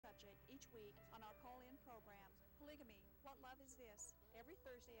program, Polygamy, What Love Is This? Every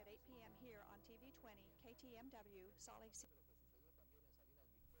Thursday at 8 p.m. here on TV 20, KTMW, Salt Lake City.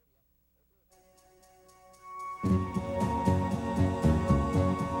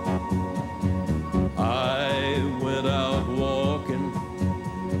 I went out walking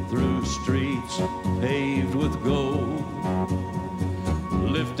through streets paved with gold,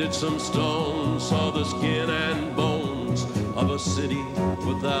 lifted some stones, saw the skin and bones of a city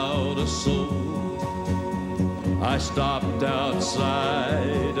without a soul. I stopped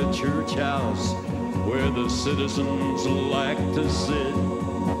outside a church house where the citizens like to sit.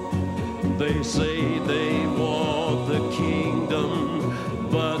 They say they want the kingdom,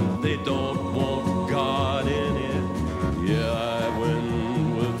 but they don't want God in it. Yeah, I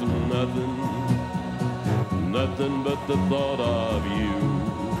went with nothing but the thought of you.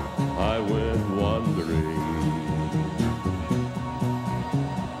 I went wandering.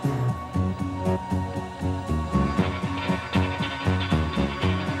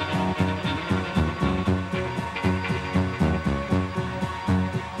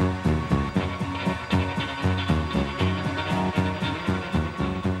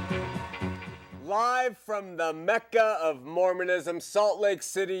 Live from the Mecca of Mormonism, Salt Lake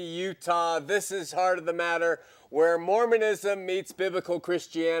City, Utah. This is Heart of the Matter, where Mormonism meets biblical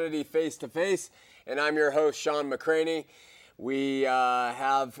Christianity face to face. And I'm your host, Sean McCraney. We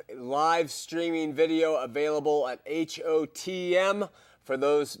have live streaming video available at HOTM for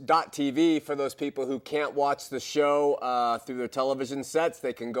those .tv for those people who can't watch the show through their television sets.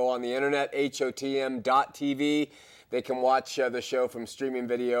 They can go on the internet, HOTM.tv. They can watch the show from streaming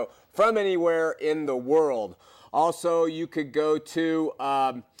video from anywhere in the world. Also, you could go to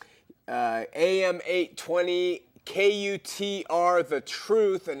AM 820 KUTR The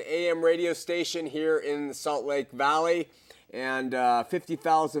Truth, an AM radio station here in the Salt Lake Valley, and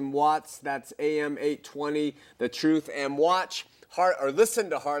 50,000 watts. That's AM 820 The Truth, and watch or listen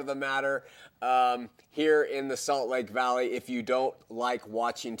to Heart of the Matter here in the Salt Lake Valley if you don't like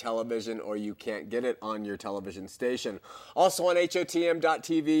watching television or you can't get it on your television station. Also on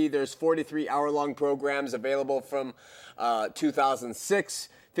HOTM.tv, there's 43 hour-long programs available from 2006,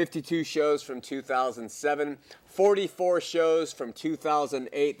 52 shows from 2007, 44 shows from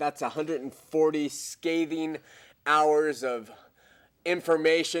 2008. That's 140 scathing hours of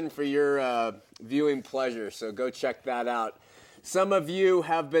information for your viewing pleasure, so go check that out. Some of you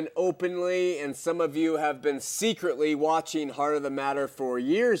have been openly and some of you have been secretly watching Heart of the Matter for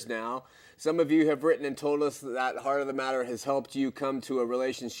years now. Some of you have written and told us that Heart of the Matter has helped you come to a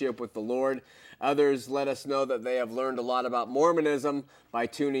relationship with the Lord. Others let us know that they have learned a lot about Mormonism by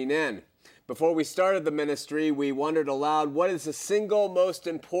tuning in. Before we started the ministry, we wondered aloud, what is the single most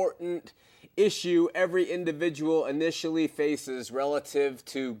important issue every individual initially faces relative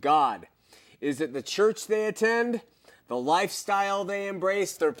to God? Is it the church they attend? The lifestyle they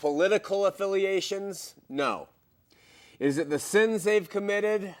embrace, their political affiliations? No. Is it the sins they've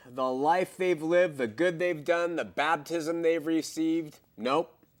committed, the life they've lived, the good they've done, the baptism they've received?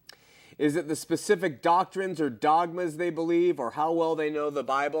 Nope. Is it the specific doctrines or dogmas they believe or how well they know the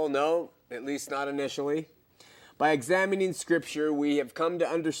Bible? No, at least not initially. By examining Scripture, we have come to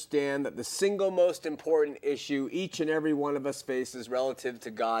understand that the single most important issue each and every one of us faces relative to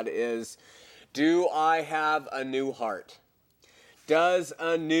God is, do I have a new heart? Does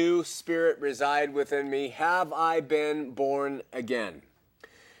a new spirit reside within me? Have I been born again?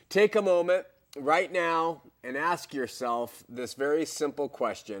 Take a moment right now and ask yourself this very simple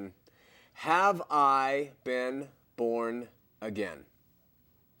question. Have I been born again?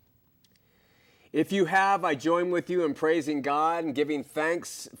 If you have, I join with you in praising God and giving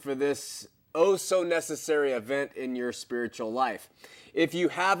thanks for this oh so necessary event in your spiritual life. If you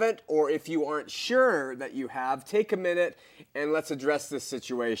haven't, or if you aren't sure that you have, take a minute and let's address this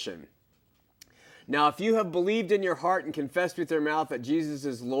situation. Now, if you have believed in your heart and confessed with your mouth that Jesus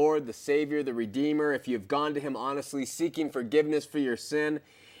is Lord, the Savior, the Redeemer, if you have gone to Him honestly seeking forgiveness for your sin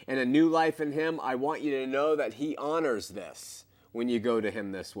and a new life in Him, I want you to know that He honors this when you go to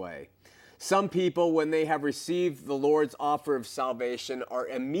Him this way. Some people, when they have received the Lord's offer of salvation, are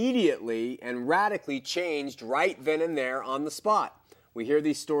immediately and radically changed right then and there on the spot. We hear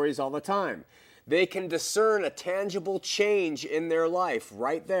these stories all the time. They can discern a tangible change in their life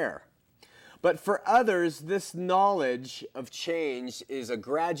right there. But for others, this knowledge of change is a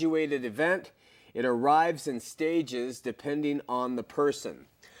graduated event. It arrives in stages depending on the person.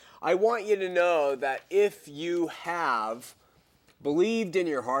 I want you to know that if you have believed in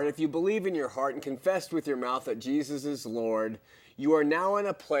your heart, if you believe in your heart and confessed with your mouth that Jesus is Lord, you are now in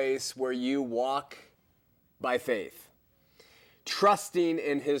a place where you walk by faith. trusting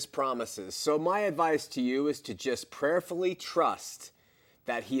in his promises. So my advice to you is to just prayerfully trust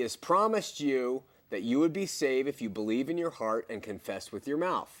that he has promised you that you would be saved if you believe in your heart and confess with your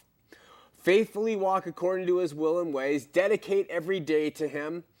mouth. Faithfully walk according to his will and ways, dedicate every day to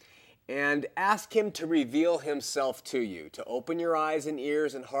him, and ask him to reveal himself to you, to open your eyes and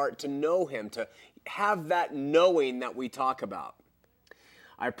ears and heart, to know him, to have that knowing that we talk about.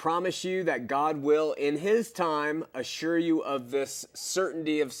 I promise you that God will, in his time, assure you of this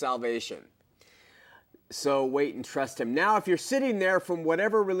certainty of salvation. So wait and trust him. Now, if you're sitting there from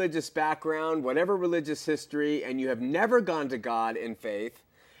whatever religious background, whatever religious history, and you have never gone to God in faith,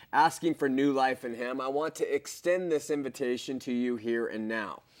 asking for new life in him, I want to extend this invitation to you here and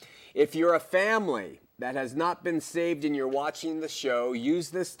now. If you're a family that has not been saved and you're watching the show, use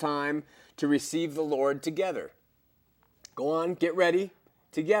this time to receive the Lord together. Go on, get ready.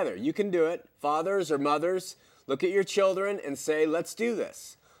 Together. You can do it. Fathers or mothers, look at your children and say, let's do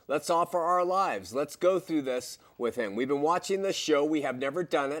this. Let's offer our lives. Let's go through this with him. We've been watching this show. We have never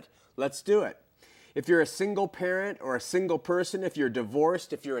done it. Let's do it. If you're a single parent or a single person, if you're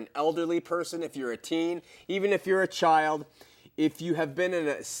divorced, if you're an elderly person, if you're a teen, even if you're a child, if you have been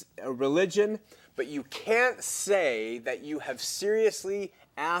in a religion, but you can't say that you have seriously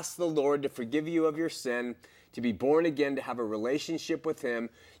asked the Lord to forgive you of your sin, to be born again, to have a relationship with him,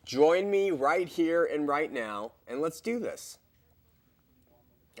 join me right here and right now, and let's do this.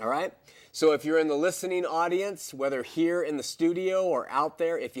 All right? So if you're in the listening audience, whether here in the studio or out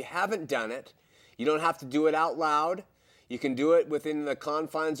there, if you haven't done it, you don't have to do it out loud. You can do it within the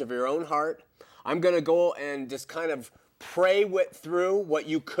confines of your own heart. I'm going to go and just kind of pray through what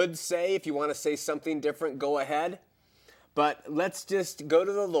you could say. If you want to say something different, go ahead. But let's just go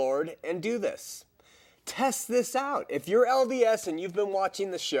to the Lord and do this. Test this out. If you're LDS and you've been watching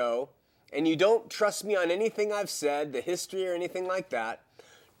the show and you don't trust me on anything I've said, the history or anything like that,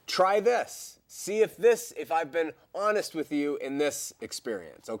 try this. See if I've been honest with you in this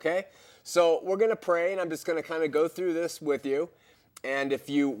experience, okay? So we're going to pray, and I'm just going to kind of go through this with you. And if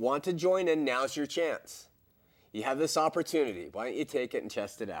you want to join in, now's your chance. You have this opportunity. Why don't you take it and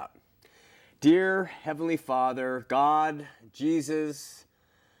test it out? Dear Heavenly Father, God, Jesus,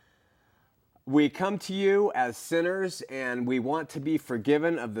 we come to you as sinners, and we want to be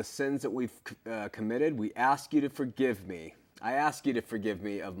forgiven of the sins that we've committed. We ask you to forgive me. I ask you to forgive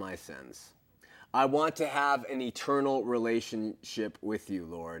me of my sins. I want to have an eternal relationship with you,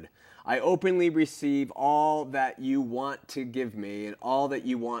 Lord. I openly receive all that you want to give me and all that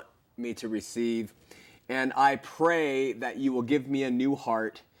you want me to receive. And I pray that you will give me a new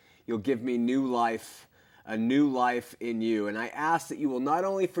heart. You'll give me new life. A new life in you. And I ask that you will not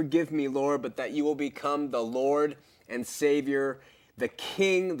only forgive me, Lord, but that you will become the Lord and Savior, the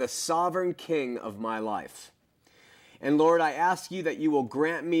King, the sovereign King of my life. And Lord, I ask you that you will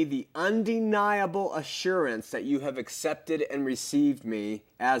grant me the undeniable assurance that you have accepted and received me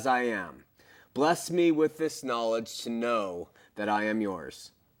as I am. Bless me with this knowledge to know that I am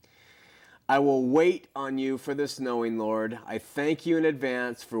yours. I will wait on you for this knowing, Lord. I thank you in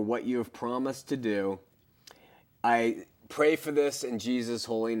advance for what you have promised to do. I pray for this in Jesus'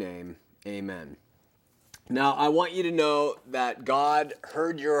 holy name. Amen. Now, I want you to know that God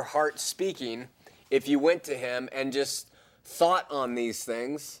heard your heart speaking if you went to him and just thought on these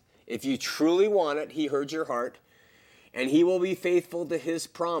things. If you truly want it, he heard your heart, and he will be faithful to his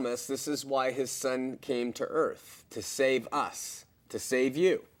promise. This is why his son came to earth, to save us, to save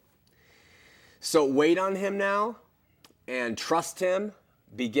you. So wait on him now and trust him.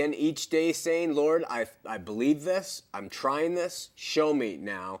 Begin each day saying, Lord, I believe this. I'm trying this. Show me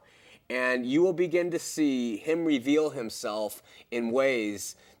now. And you will begin to see him reveal himself in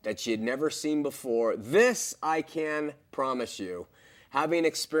ways that you had never seen before. This I can promise you, having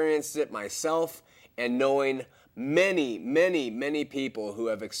experienced it myself and knowing many, many, many people who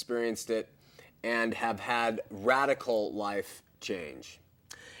have experienced it and have had radical life change.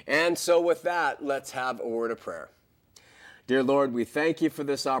 And so with that, let's have a word of prayer. Dear Lord, we thank you for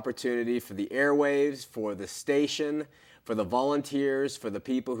this opportunity, for the airwaves, for the station, for the volunteers, for the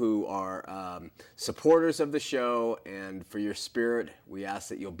people who are supporters of the show, and for your spirit. We ask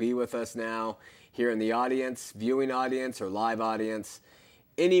that you'll be with us now here in the audience, viewing audience or live audience,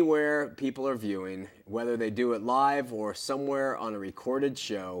 anywhere people are viewing, whether they do it live or somewhere on a recorded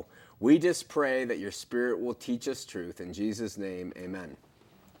show. We just pray that your spirit will teach us truth. In Jesus' name, amen.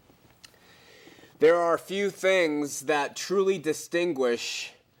 There are a few things that truly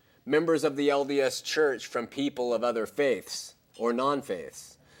distinguish members of the LDS Church from people of other faiths or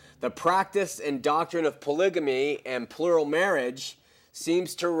non-faiths. The practice and doctrine of polygamy and plural marriage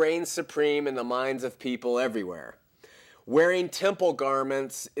seems to reign supreme in the minds of people everywhere. Wearing temple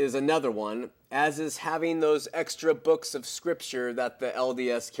garments is another one, as is having those extra books of scripture that the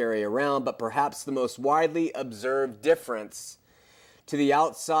LDS carry around. But perhaps the most widely observed difference to the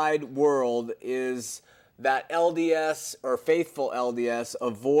outside world is that LDS or faithful LDS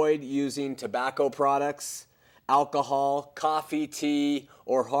avoid using tobacco products, alcohol, coffee, tea,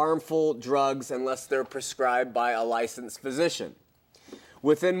 or harmful drugs unless they're prescribed by a licensed physician.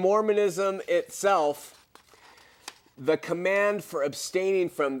 Within Mormonism itself, the command for abstaining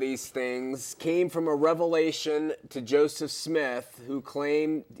from these things came from a revelation to Joseph Smith, who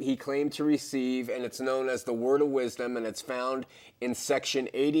he claimed to receive, and it's known as the Word of Wisdom, and it's found in section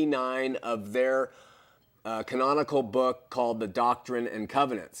 89 of their canonical book called the Doctrine and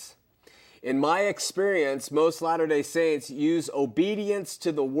Covenants. In my experience, most Latter-day Saints use obedience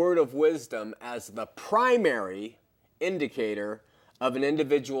to the Word of Wisdom as the primary indicator of an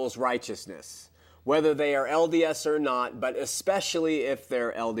individual's righteousness, whether they are LDS or not, but especially if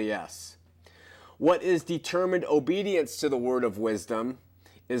they're LDS. What is determined obedience to the Word of Wisdom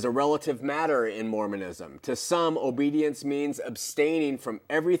is a relative matter in Mormonism. To some, obedience means abstaining from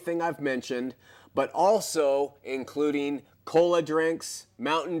everything I've mentioned, but also including cola drinks,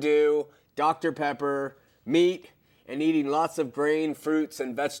 Mountain Dew, Dr. Pepper, meat, and eating lots of grain, fruits,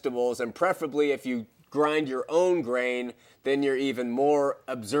 and vegetables, and preferably if you grind your own grain, then you're even more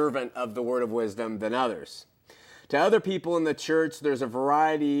observant of the Word of Wisdom than others. To other people in the church, there's a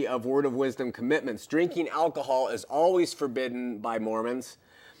variety of Word of Wisdom commitments. Drinking alcohol is always forbidden by Mormons,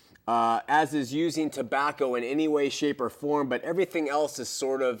 as is using tobacco in any way, shape, or form, but everything else is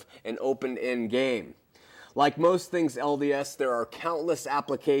sort of an open-end game. Like most things LDS, there are countless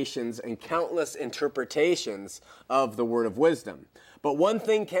applications and countless interpretations of the Word of Wisdom. But one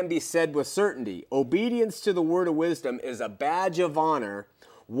thing can be said with certainty: obedience to the Word of Wisdom is a badge of honor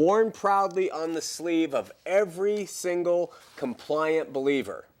worn proudly on the sleeve of every single compliant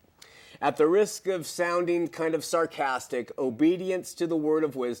believer. At the risk of sounding kind of sarcastic, obedience to the Word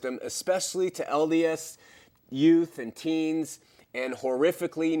of Wisdom, especially to LDS youth and teens and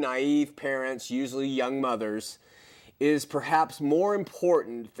horrifically naive parents, usually young mothers, is perhaps more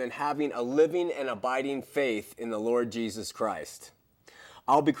important than having a living and abiding faith in the Lord Jesus Christ.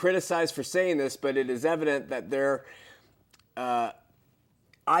 I'll be criticized for saying this, but it is evident that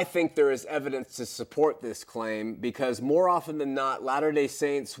I think there is evidence to support this claim, because more often than not, Latter-day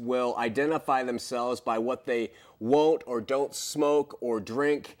Saints will identify themselves by what they won't or don't smoke or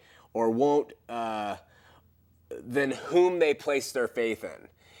drink or won't, than whom they place their faith in.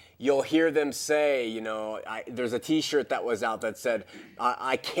 You'll hear them say, there's a t-shirt that was out that said,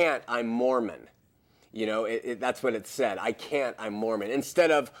 I can't, I'm Mormon. That's what it said. I can't, I'm Mormon. Instead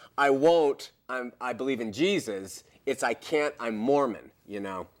of, I won't, I believe in Jesus, it's I can't, I'm Mormon,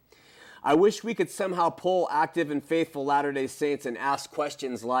 I wish we could somehow poll active and faithful Latter-day Saints and ask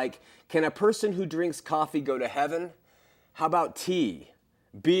questions like, can a person who drinks coffee go to heaven? How about tea,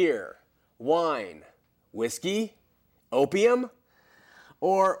 beer, wine, whiskey, opium?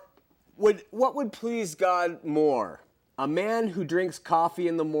 Or what would please God more? A man who drinks coffee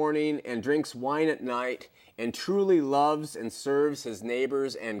in the morning and drinks wine at night and truly loves and serves his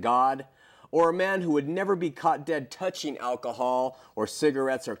neighbors and God? Or a man who would never be caught dead touching alcohol or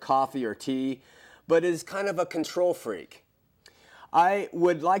cigarettes or coffee or tea, but is kind of a control freak? I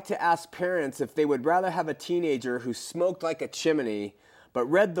would like to ask parents if they would rather have a teenager who smoked like a chimney but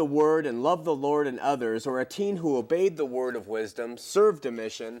read the Word and loved the Lord and others, or a teen who obeyed the Word of Wisdom, served a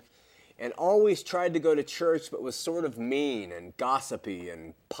mission, and always tried to go to church but was sort of mean and gossipy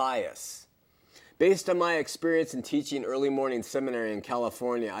and pious. Based on my experience in teaching early morning seminary in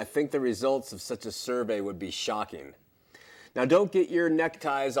California, I think the results of such a survey would be shocking. Now, don't get your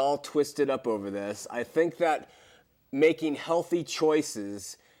neckties all twisted up over this. I think that making healthy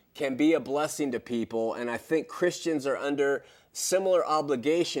choices can be a blessing to people, and I think Christians are under similar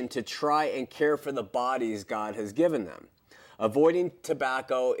obligation to try and care for the bodies God has given them. Avoiding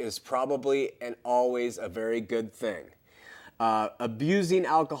tobacco is probably and always a very good thing. Abusing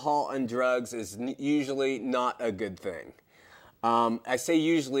alcohol and drugs is usually not a good thing. I say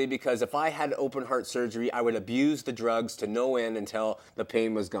usually because if I had open heart surgery, I would abuse the drugs to no end until the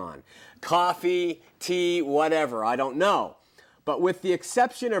pain was gone. Coffee, tea, whatever, I don't know. But with the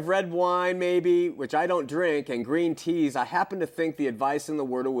exception of red wine, maybe, which I don't drink, and green teas, I happen to think the advice in the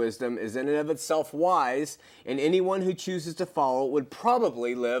Word of Wisdom is in and of itself wise, and anyone who chooses to follow it would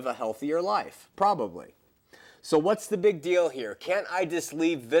probably live a healthier life. Probably. So what's the big deal here? Can't I just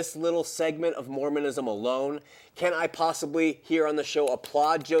leave this little segment of Mormonism alone? Can't I possibly, here on the show,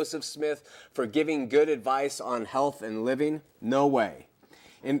 applaud Joseph Smith for giving good advice on health and living? No way.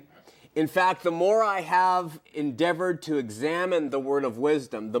 In fact, the more I have endeavored to examine the word of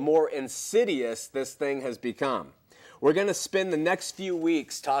wisdom, the more insidious this thing has become. We're going to spend the next few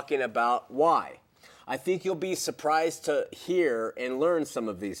weeks talking about why. I think you'll be surprised to hear and learn some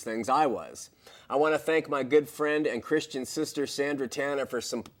of these things. I was. I want to thank my good friend and Christian sister Sandra Tanner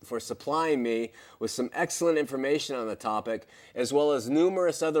for supplying me with some excellent information on the topic, as well as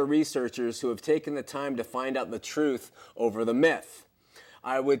numerous other researchers who have taken the time to find out the truth over the myth.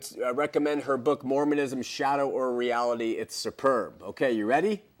 I would recommend her book, Mormonism, Shadow or Reality. It's superb. Okay, you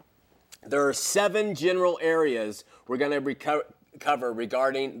ready? There are 7 general areas we're going to cover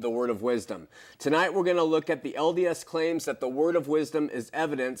regarding the word of wisdom. Tonight we're going to look at the LDS claims that the word of wisdom is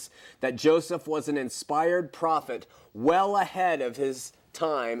evidence that Joseph was an inspired prophet well ahead of his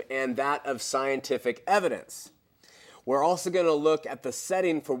time and that of scientific evidence. We're also going to look at the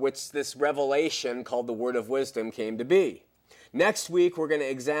setting for which this revelation called the word of wisdom came to be. Next week, we're going to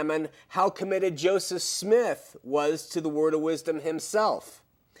examine how committed Joseph Smith was to the word of wisdom himself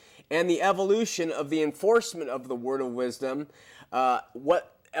and the evolution of the enforcement of the word of wisdom,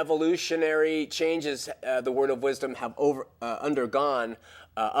 what evolutionary changes the word of wisdom have undergone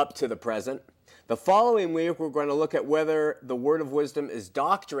up to the present. The following week, we're going to look at whether the word of wisdom is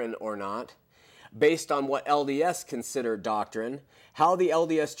doctrine or not, based on what LDS consider doctrine, how the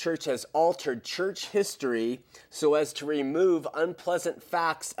LDS Church has altered church history so as to remove unpleasant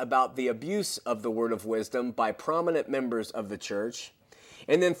facts about the abuse of the word of wisdom by prominent members of the church.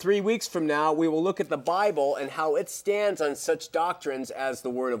 And then 3 weeks from now, we will look at the Bible and how it stands on such doctrines as the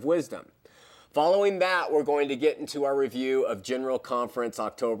word of wisdom. Following that, we're going to get into our review of General Conference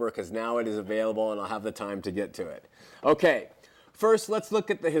October, because now it is available and I'll have the time to get to it. Okay. First, let's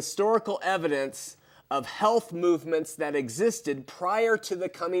look at the historical evidence of health movements that existed prior to the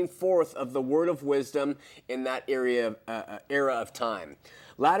coming forth of the word of wisdom in that era of time.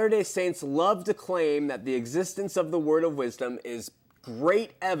 Latter-day Saints love to claim that the existence of the word of wisdom is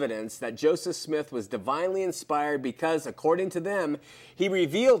great evidence that Joseph Smith was divinely inspired because, according to them, he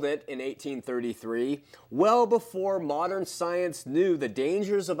revealed it in 1833, well before modern science knew the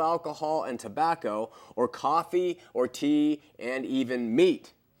dangers of alcohol and tobacco, or coffee, or tea, and even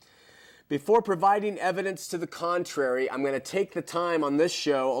meat. Before providing evidence to the contrary, I'm going to take the time on this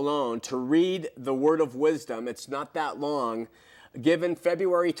show alone to read the word of wisdom. It's not that long. Given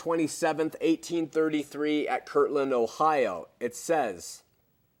February 27th, 1833 at Kirtland, Ohio. It says,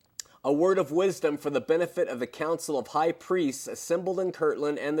 "A word of wisdom for the benefit of the council of high priests assembled in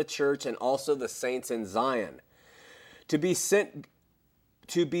Kirtland and the church and also the saints in Zion. To be sent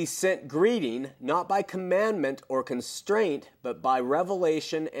greeting, not by commandment or constraint, but by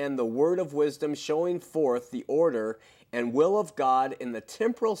revelation and the word of wisdom showing forth the order and will of God in the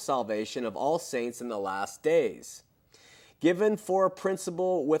temporal salvation of all saints in the last days. Given for a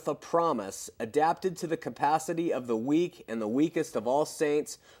principle with a promise, adapted to the capacity of the weak and the weakest of all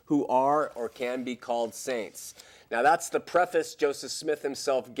saints who are or can be called saints." Now that's the preface Joseph Smith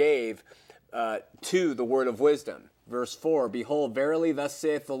himself gave to the word of wisdom. Verse 4, "Behold, verily thus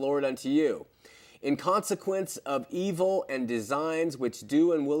saith the Lord unto you, in consequence of evil and designs which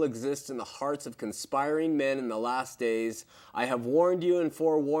do and will exist in the hearts of conspiring men in the last days, I have warned you and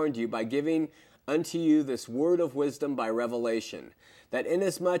forewarned you by giving unto you this word of wisdom by revelation, that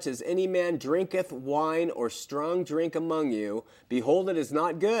inasmuch as any man drinketh wine or strong drink among you, behold, it is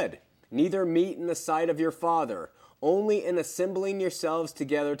not good, neither meat in the sight of your Father, only in assembling yourselves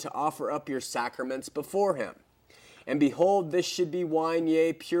together to offer up your sacraments before him. And behold, this should be wine,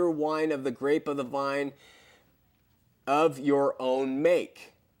 yea, pure wine of the grape of the vine of your own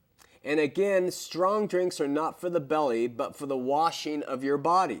make. And again, strong drinks are not for the belly, but for the washing of your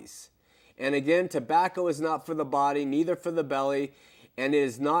bodies. And again, tobacco is not for the body, neither for the belly, and it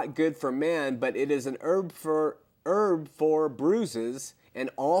is not good for man, but it is an herb for bruises, and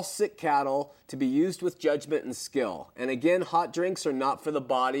all sick cattle, to be used with judgment and skill. And again, hot drinks are not for the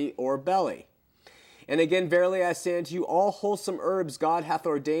body or belly. And again, verily I say unto you, all wholesome herbs God hath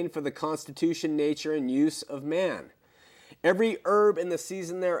ordained for the constitution, nature, and use of man. Every herb in the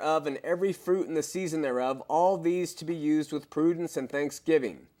season thereof, and every fruit in the season thereof, all these to be used with prudence and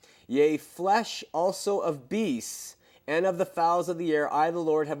thanksgiving. Yea, flesh also of beasts and of the fowls of the air, I the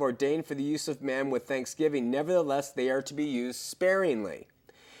Lord have ordained for the use of man with thanksgiving. Nevertheless, they are to be used sparingly.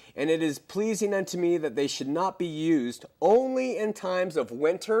 And it is pleasing unto me that they should not be used only in times of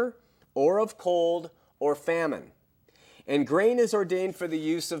winter or of cold or famine. And grain is ordained for the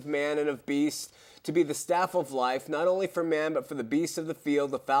use of man and of beasts, to be the staff of life, not only for man, but for the beasts of the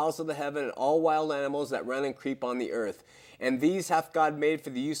field, the fowls of the heaven, and all wild animals that run and creep on the earth. And these hath God made for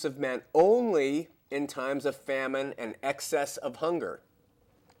the use of man only in times of famine and excess of hunger.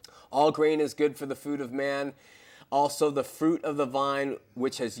 All grain is good for the food of man. Also the fruit of the vine,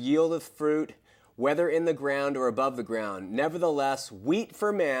 which has yielded fruit, whether in the ground or above the ground. Nevertheless, wheat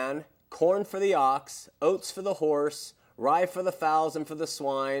for man, corn for the ox, oats for the horse, rye for the fowls and for the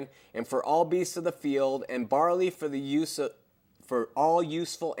swine, and for all beasts of the field, and barley for the for all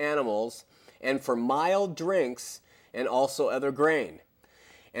useful animals, and for mild drinks, and also other grain.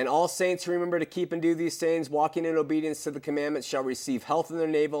 And all saints who remember to keep and do these things, walking in obedience to the commandments, shall receive health in their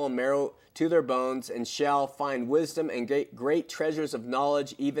navel and marrow to their bones, and shall find wisdom and great treasures of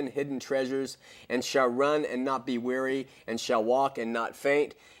knowledge, even hidden treasures, and shall run and not be weary, and shall walk and not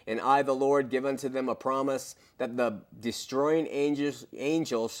faint. And I, the Lord, give unto them a promise that the destroying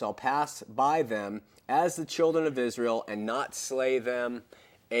angels shall pass by them as the children of Israel, and not slay them.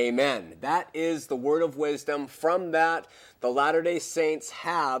 Amen. That is the word of wisdom. From that, the Latter-day Saints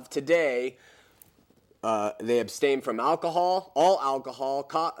have today, they abstain from alcohol, all alcohol,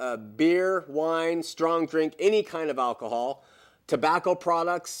 beer, wine, strong drink, any kind of alcohol, tobacco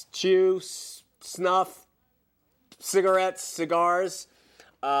products, chew, snuff, cigarettes, cigars,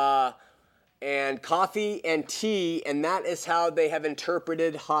 and coffee and tea, and that is how they have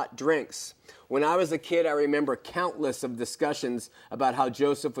interpreted hot drinks. When I was a kid, I remember countless of discussions about how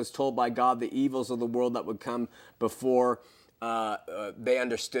Joseph was told by God the evils of the world that would come before they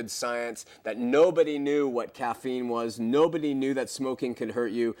understood science, that nobody knew what caffeine was, nobody knew that smoking could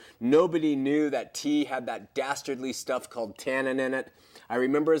hurt you, nobody knew that tea had that dastardly stuff called tannin in it. I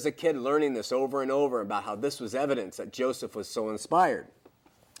remember as a kid learning this over and over about how this was evidence that Joseph was so inspired.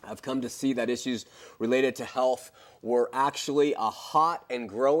 I've come to see that issues related to health were actually a hot and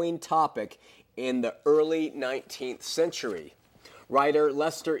growing topic in the early 19th century. Writer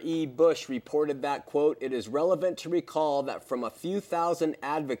Lester E. Bush reported that, quote, "It is relevant to recall that from a few thousand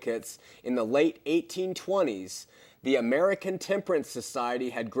advocates in the late 1820s, the American Temperance Society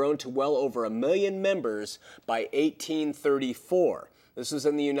had grown to well over 1 million members by 1834. This was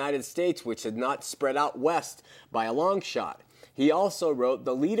in the United States, which had not spread out west by a long shot. He also wrote,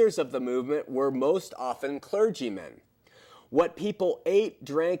 the leaders of the movement were most often clergymen. What people ate,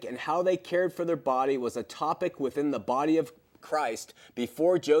 drank, and how they cared for their body was a topic within the body of Christ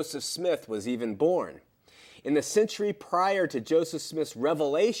before Joseph Smith was even born. In the century prior to Joseph Smith's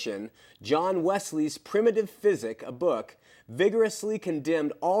revelation, John Wesley's Primitive Physic, a book, vigorously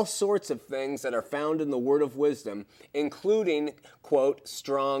condemned all sorts of things that are found in the Word of Wisdom, including, quote,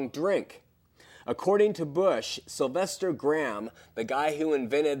 strong drink. According to Bush, Sylvester Graham, the guy who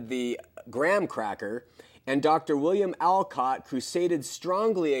invented the graham cracker, and Dr. William Alcott crusaded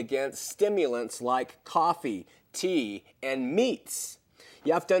strongly against stimulants like coffee, tea, and meats.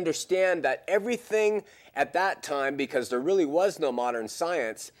 You have to understand that everything at that time, because there really was no modern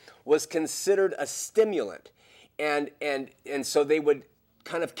science, was considered a stimulant. And so they would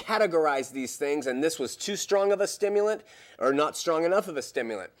kind of categorize these things, and this was too strong of a stimulant or not strong enough of a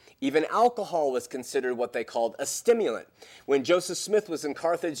stimulant. Even alcohol was considered what they called a stimulant. When Joseph Smith was in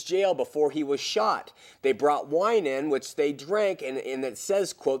Carthage jail before he was shot, they brought wine in, which they drank, and it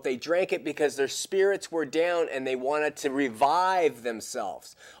says, quote, they drank it because their spirits were down and they wanted to revive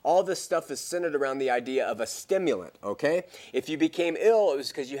themselves. All this stuff is centered around the idea of a stimulant, okay? If you became ill, it was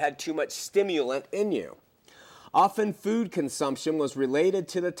because you had too much stimulant in you. Often food consumption was related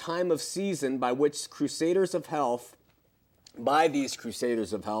to the time of season by these Crusaders of Health,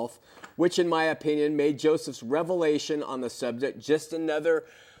 which in my opinion made Joseph's revelation on the subject just another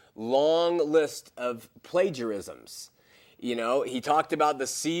long list of plagiarisms. You know, he talked about the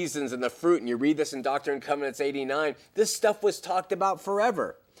seasons and the fruit, and you read this in Doctrine and Covenants 89. This stuff was talked about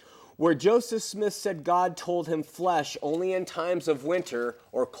forever. Where Joseph Smith said God told him flesh only in times of winter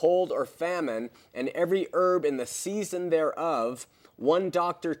or cold or famine, and every herb in the season thereof, one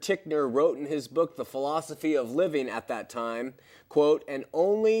Dr. Tickner wrote in his book, The Philosophy of Living at that time, quote, and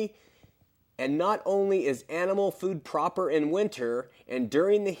not only is animal food proper in winter, and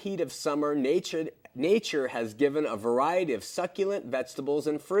during the heat of summer, nature has given a variety of succulent vegetables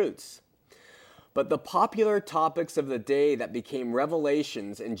and fruits. But the popular topics of the day that became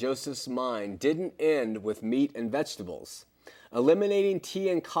revelations in Joseph's mind didn't end with meat and vegetables. Eliminating tea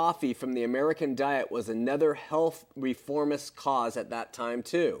and coffee from the American diet was another health reformist cause at that time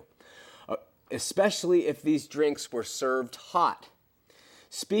too, especially if these drinks were served hot.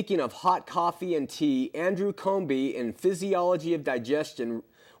 Speaking of hot coffee and tea, Andrew Combe in Physiology of Digestion,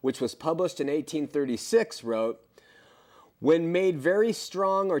 which was published in 1836, wrote, when made very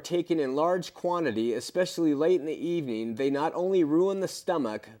strong or taken in large quantity, especially late in the evening, they not only ruin the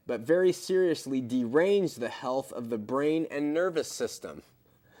stomach, but very seriously derange the health of the brain and nervous system.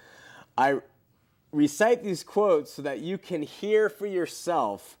 I recite these quotes so that you can hear for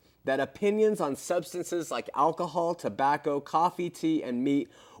yourself that opinions on substances like alcohol, tobacco, coffee, tea, and meat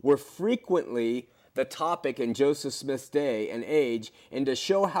were frequently the topic in Joseph Smith's day and age, and to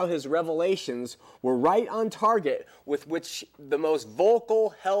show how his revelations were right on target with which the most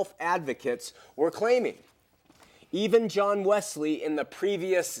vocal health advocates were claiming. Even John Wesley in the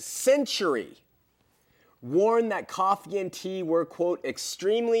previous century warned that coffee and tea were, quote,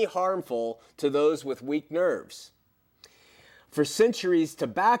 extremely harmful to those with weak nerves. For centuries,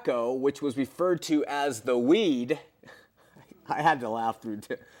 tobacco, which was referred to as the weed, I had to laugh through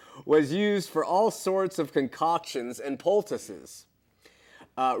it, was used for all sorts of concoctions and poultices.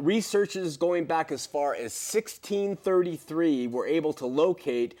 Researchers going back as far as 1633 were able to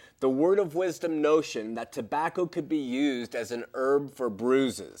locate the word of wisdom notion that tobacco could be used as an herb for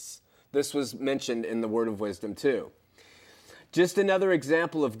bruises. This was mentioned in the word of wisdom too. Just another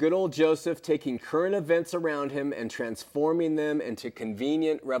example of good old Joseph taking current events around him and transforming them into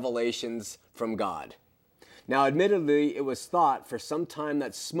convenient revelations from God. Now, admittedly, it was thought for some time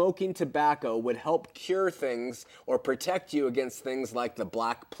that smoking tobacco would help cure things or protect you against things like the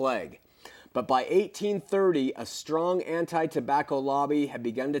Black Plague. But by 1830, a strong anti-tobacco lobby had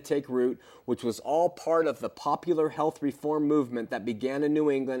begun to take root, which was all part of the popular health reform movement that began in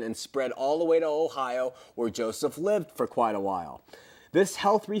New England and spread all the way to Ohio, where Joseph lived for quite a while. This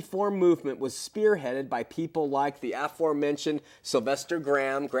health reform movement was spearheaded by people like the aforementioned Sylvester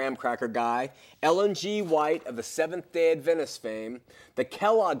Graham, Graham Cracker Guy, Ellen G. White of the Seventh-day Adventist fame, the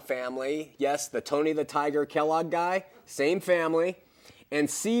Kellogg family, yes, the Tony the Tiger Kellogg guy, same family, and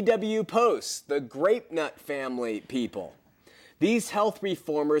C.W. Post, the Grape Nut family people. These health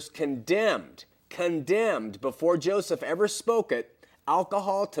reformers condemned before Joseph ever spoke it,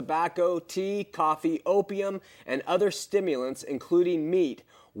 alcohol, tobacco, tea, coffee, opium, and other stimulants, including meat,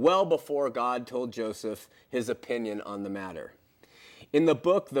 well before God told Joseph his opinion on the matter. In the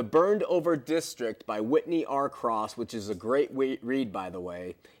book, The Burned Over District by Whitney R. Cross, which is a great read, by the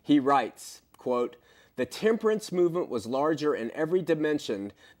way, he writes, quote, "The temperance movement was larger in every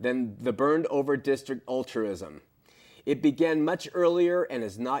dimension than the burned over district altruism. It began much earlier and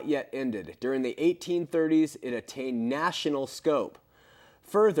has not yet ended. During the 1830s, it attained national scope.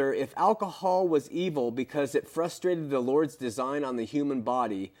 Further, if alcohol was evil because it frustrated the Lord's design on the human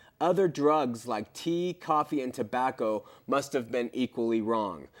body, other drugs like tea, coffee, and tobacco must have been equally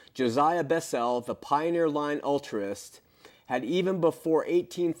wrong. Josiah Bessel, the pioneer line altruist, had even before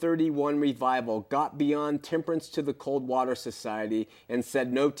 1831 revival got beyond temperance to the Cold Water Society and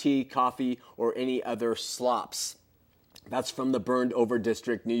said no tea, coffee, or any other slops." That's from the Burned Over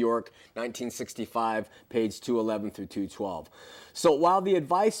District, New York, 1965, page 211 through 212. So while the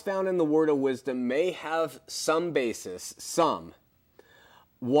advice found in the Word of Wisdom may have some basis,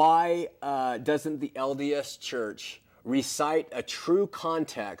 why doesn't the LDS Church recite a true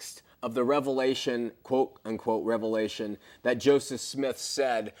context of the revelation, quote unquote revelation, that Joseph Smith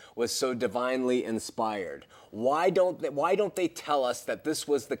said was so divinely inspired? Why don't they tell us that this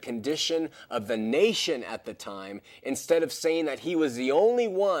was the condition of the nation at the time, instead of saying that he was the only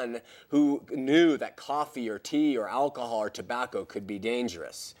one who knew that coffee or tea or alcohol or tobacco could be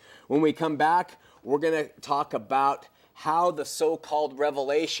dangerous? When we come back, we're going to talk about how the so-called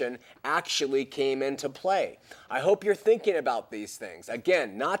revelation actually came into play. I hope you're thinking about these things.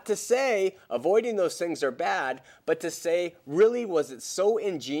 Again, not to say avoiding those things are bad, but to say, really, was it so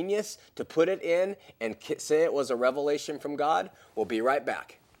ingenious to put it in and say it was a revelation from God? We'll be right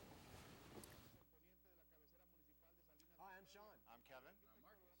back. Hi, I'm Sean. I'm Kevin. I'm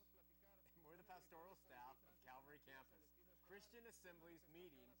Marcus. And we're the pastoral staff of Calvary Campus, Christian Assemblies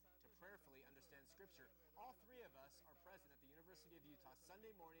meeting to prayerfully understand Scripture. All three of us are present at the University of Utah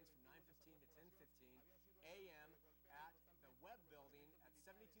Sunday mornings from 9:15 to 10:15 a.m. at the Webb Building at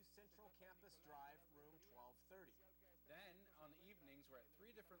 72 Central Campus Drive, room 1230. Then, on the evenings, we're at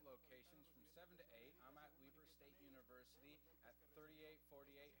 3 different locations from 7 to 8. I'm at Weber State University at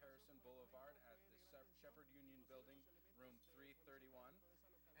 3848 Harrison Boulevard at the Shepherd Union Building, room 331.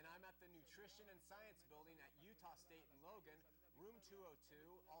 And I'm at the Nutrition and Science Building at Utah State in Logan, room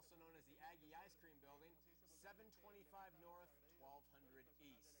 202, also known as the Aggie Ice Cream Building, 725 North, 1200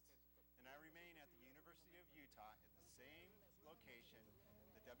 East. And I remain at the University of Utah at the same location,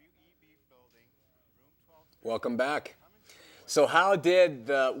 the WEB Building, room 12. Welcome back. So how did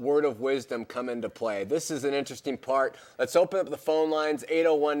the Word of Wisdom come into play? This is an interesting part. Let's open up the phone lines,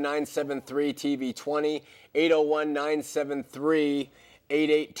 801-973-TV20,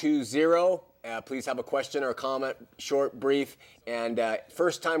 801-973-8820. Please have a question or a comment, short, brief. And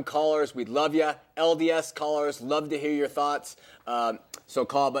first-time callers, we'd love you. LDS callers, love to hear your thoughts. So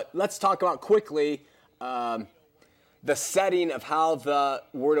call. But let's talk about quickly the setting of how the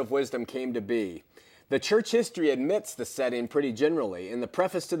word of wisdom came to be. The church history admits the setting pretty generally. In the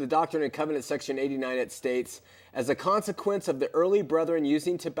preface to the Doctrine and Covenants, section 89, it states, "As a consequence of the early brethren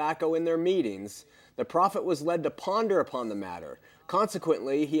using tobacco in their meetings, the prophet was led to ponder upon the matter.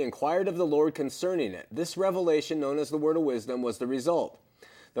 Consequently, he inquired of the Lord concerning it. This revelation, known as the word of wisdom, was the result."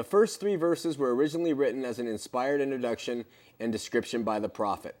 The first 3 verses were originally written as an inspired introduction and description by the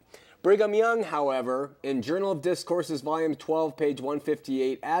prophet. Brigham Young, however, in Journal of Discourses, volume 12, page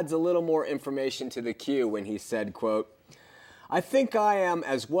 158, adds a little more information to the queue when he said, quote, "I think I am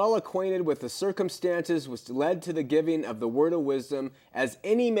as well acquainted with the circumstances which led to the giving of the word of wisdom as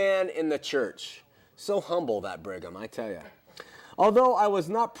any man in the church." So humble, that Brigham, I tell you. "Although I was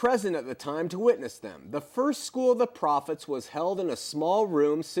not present at the time to witness them. The first school of the prophets was held in a small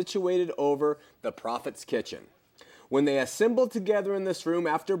room situated over the prophet's kitchen. When they assembled together in this room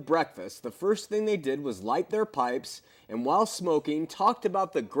after breakfast, the first thing they did was light their pipes, and while smoking, talked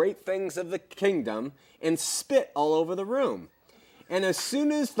about the great things of the kingdom and spit all over the room. And as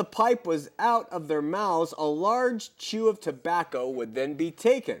soon as the pipe was out of their mouths, a large chew of tobacco would then be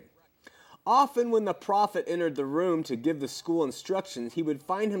taken. Often when the prophet entered the room to give the school instructions, he would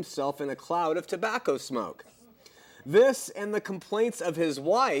find himself in a cloud of tobacco smoke. This and the complaints of his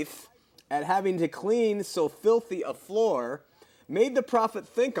wife at having to clean so filthy a floor made the prophet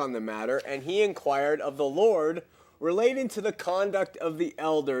think on the matter, and he inquired of the Lord relating to the conduct of the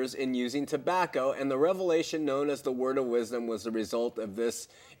elders in using tobacco, and the revelation known as the word of wisdom was the result of this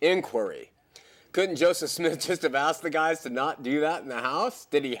inquiry." Couldn't Joseph Smith just have asked the guys to not do that in the house?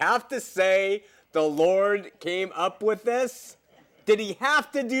 Did he have to say the Lord came up with this? Did he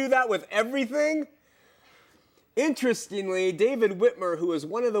have to do that with everything? Interestingly, David Whitmer, who was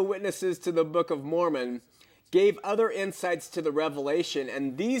one of the witnesses to the Book of Mormon, gave other insights to the revelation,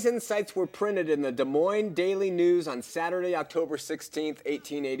 and these insights were printed in the Des Moines Daily News on Saturday, October 16th,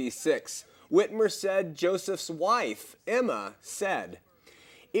 1886. Whitmer said Joseph's wife, Emma, said,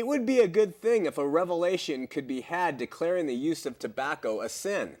 "It would be a good thing if a revelation could be had declaring the use of tobacco a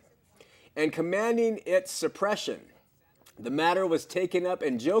sin and commanding its suppression. The matter was taken up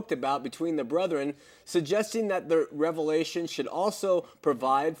and joked about between the brethren, suggesting that the revelation should also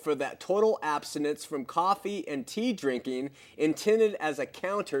provide for that total abstinence from coffee and tea drinking intended as a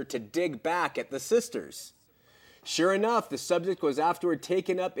counter to dig back at the sisters. Sure enough, the subject was afterward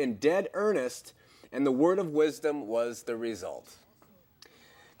taken up in dead earnest, and the word of wisdom was the result."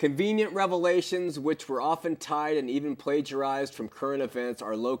 Convenient revelations, which were often tied and even plagiarized from current events,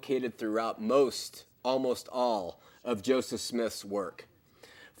 are located throughout almost all, of Joseph Smith's work.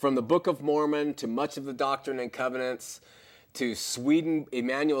 From the Book of Mormon to much of the Doctrine and Covenants to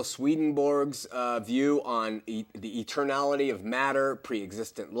Emanuel Swedenborg's view on the eternality of matter,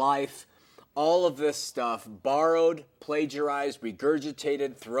 pre-existent life, all of this stuff borrowed, plagiarized,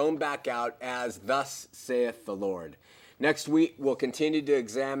 regurgitated, thrown back out as "Thus saith the Lord." Next week, we'll continue to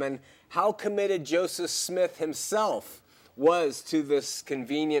examine how committed Joseph Smith himself was to this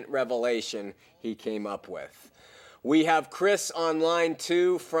convenient revelation he came up with. We have Chris on line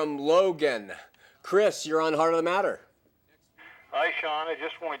 2 from Logan. Chris, you're on Heart of the Matter. Hi, Sean. I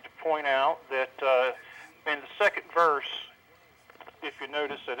just wanted to point out that in the second verse, if you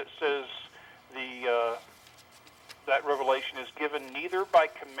notice that it says that revelation is given neither by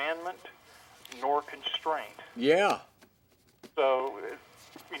commandment nor constraint. Yeah. So,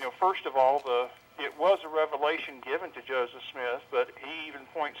 first of all, it was a revelation given to Joseph Smith, but he even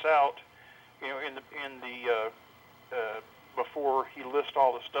points out, before he lists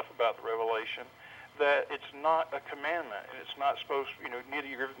all the stuff about the revelation, that it's not a commandment, and it's not supposed to, neither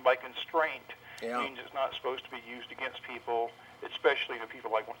you're given by constraint. Yeah. It means it's not supposed to be used against people, especially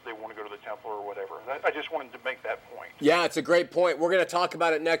people like when they want to go to the temple or whatever. I just wanted to make that point. Yeah, it's a great point. We're going to talk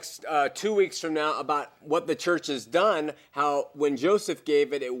about it next 2 weeks from now, about what the church has done, how when Joseph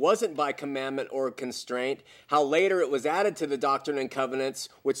gave it, it wasn't by commandment or constraint, how later it was added to the Doctrine and Covenants,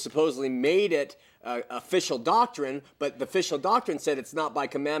 which supposedly made it official doctrine, but the official doctrine said it's not by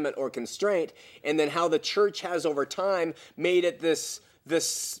commandment or constraint, and then how the church has over time made it this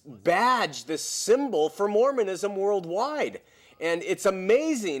badge, this symbol for Mormonism worldwide. And it's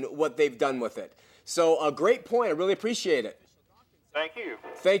amazing what they've done with it. So a great point. I really appreciate it. Thank you.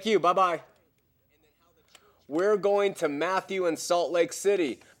 Thank you. Bye-bye. We're going to Matthew in Salt Lake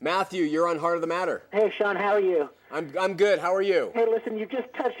City. Matthew, you're on Heart of the Matter. Hey, Sean, how are you? I'm good. How are you? Hey, listen, you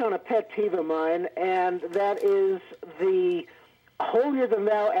just touched on a pet peeve of mine, and that is the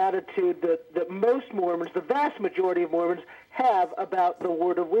holier-than-thou attitude that most Mormons, the vast majority of Mormons, have about the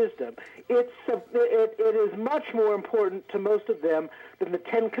word of wisdom. It is much more important to most of them than the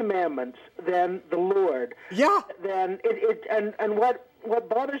Ten Commandments, than the Lord. Yeah. And what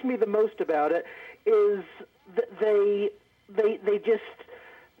bothers me the most about it is that they just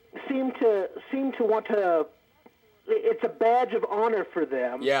seem to want to. It's a badge of honor for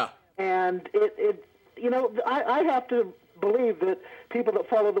them. Yeah. And I have to believe that people that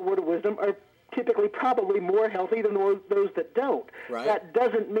follow the word of wisdom are typically probably more healthy than those that don't. Right. That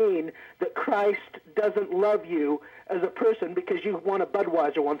doesn't mean that Christ doesn't love you as a person because you want a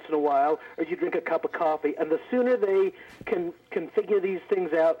Budweiser once in a while or you drink a cup of coffee. And the sooner they can figure these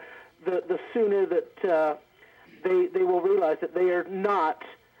things out, the sooner that they will realize that they are not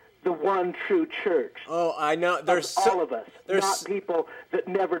the one true church. Oh, I know. There's all of us, not people that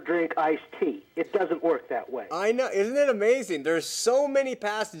never drink iced tea. It doesn't work that way. I know. Isn't it amazing? There's so many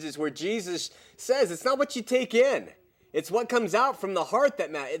passages where Jesus says it's not what you take in. It's what comes out from the heart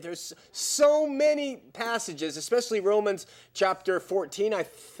that matters. There's so many passages, especially Romans chapter 14. I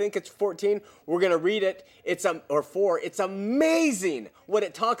think it's 14. We're going to read it. Or 4. It's amazing what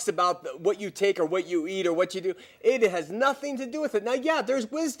it talks about, what you take or what you eat or what you do. It has nothing to do with it. Now, yeah, there's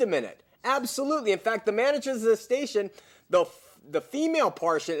wisdom in it. Absolutely. In fact, the managers of the station, the female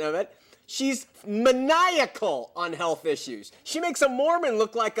portion of it, she's maniacal on health issues. She makes a Mormon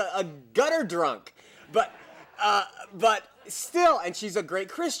look like a gutter drunk. But still, and she's a great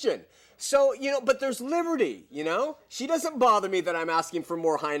Christian. So, but there's liberty, She doesn't bother me that I'm asking for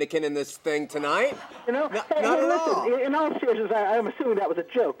more Heineken in this thing tonight. Not at all. In all seriousness, I'm assuming that was a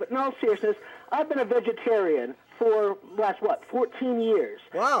joke, but in all seriousness, I've been a vegetarian for last 14 years.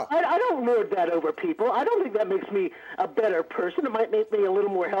 Wow. I don't lord that over people. I don't think that makes me a better person. It might make me a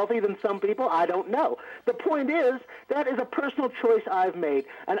little more healthy than some people. I don't know. The point is, that is a personal choice I've made,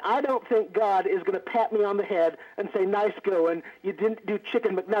 and I don't think God is going to pat me on the head and say, nice going, you didn't do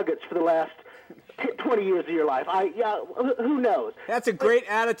chicken McNuggets for the last 20 years of your life. Who knows? That's a great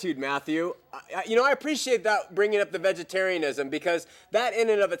attitude, Matthew. I appreciate that, bringing up the vegetarianism, because that in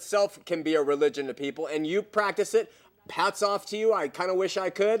and of itself can be a religion to people, and you practice it. Hats off to you. I kind of wish I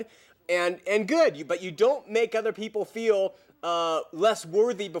could. And good, but you don't make other people feel less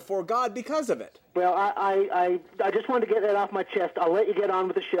worthy before God because of it. Well, I just wanted to get that off my chest. I'll let you get on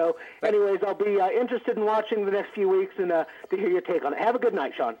with the show. Anyways, I'll be interested in watching the next few weeks and to hear your take on it. Have a good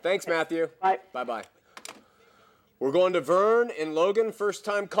night, Sean. Thanks, Matthew. Bye. Bye-bye. We're going to Vern in Logan,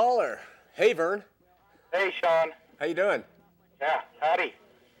 first-time caller. Hey, Vern. Hey, Sean. How you doing? Yeah, howdy.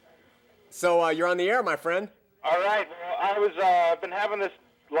 So you're on the air, my friend. All right. Well, I've been having this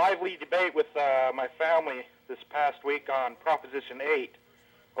lively debate with my family this past week on Proposition 8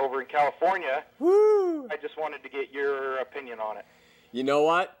 over in California. Woo! I just wanted to get your opinion on it. You know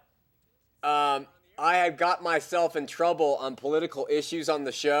what? I have got myself in trouble on political issues on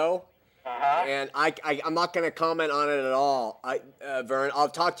the show. Uh-huh. And I'm not going to comment on it at all. Vern, I'll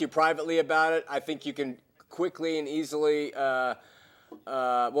talk to you privately about it. I think you can quickly and easily,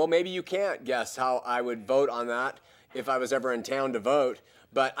 well, maybe you can't guess how I would vote on that if I was ever in town to vote.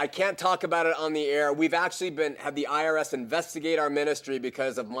 But I can't talk about it on the air. We've actually had the IRS investigate our ministry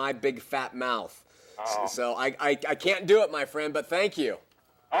because of my big fat mouth. Oh. So I can't do it, my friend, but thank you.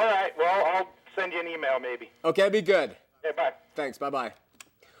 All right. Well, I'll send you an email maybe. Okay, be good. Okay, bye. Thanks. Bye-bye.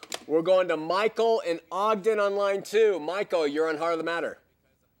 We're going to Michael in Ogden on line 2. Michael, you're on Heart of the Matter.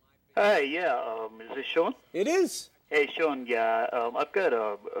 Hi, yeah. Is this Sean? It is. Hey, Sean. Yeah, I've got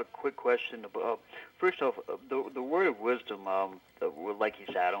a quick question. First off, the word of wisdom. Like you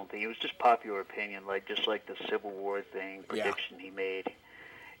said, I don't think it was just popular opinion, just like the Civil War thing prediction he made,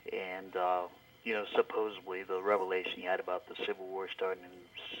 and supposedly the revelation he had about the Civil War starting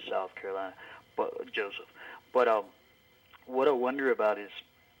in South Carolina, Joseph. But what I wonder about is,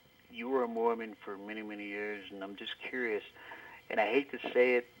 you were a Mormon for many, many years, and I'm just curious, and I hate to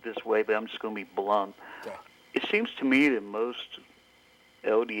say it this way, but I'm just going to be blunt. Okay. It seems to me that most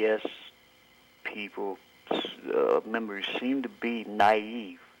LDS people, members, seem to be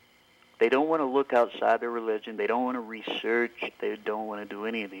naive. They don't want to look outside their religion. They don't want to research. They don't want to do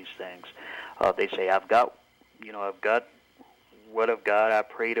any of these things. They say, I've got what I've got. I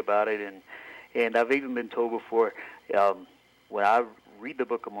prayed about it, and I've even been told before, when I read the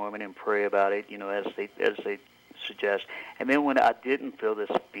Book of Mormon and pray about it, as they suggest, and then when I didn't feel this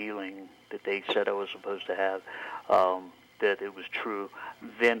feeling that they said I was supposed to have, that it was true,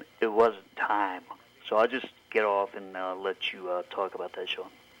 then it wasn't time. So I'll just get off and let you talk about that, Sean.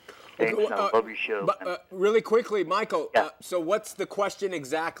 Thanks, Okay, I love your show. But really quickly, Michael, Yeah. So what's the question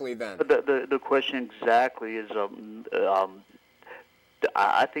exactly then? The question exactly is,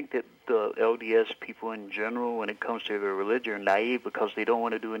 I think that the LDS people in general, when it comes to their religion, are naive because they don't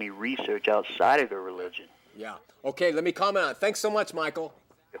want to do any research outside of their religion. Yeah. Okay, let me comment on it. Thanks so much, Michael.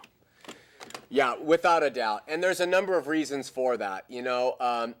 Yeah, without a doubt. And there's a number of reasons for that. You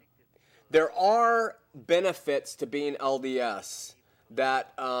know, there are benefits to being LDS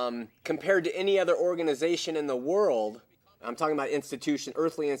that compared to any other organization in the world, I'm talking about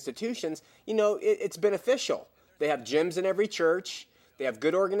earthly institutions, you know, it's beneficial. They have gyms in every church. They have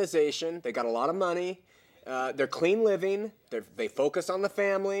good organization. They got a lot of money. They're clean living. They focus on the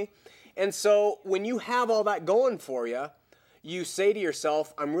family. And so when you have all that going for you, you say to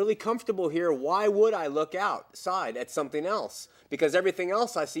yourself, I'm really comfortable here. Why would I look outside at something else? Because everything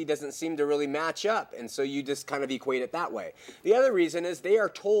else I see doesn't seem to really match up. And so you just kind of equate it that way. The other reason is they are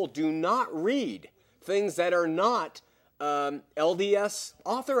told, do not read things that are not LDS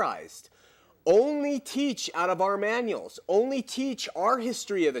authorized. Only teach out of our manuals. Only teach our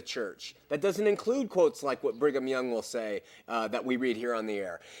history of the church. That doesn't include quotes like what Brigham Young will say that we read here on the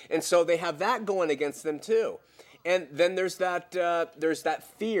air. And so they have that going against them too. And then there's that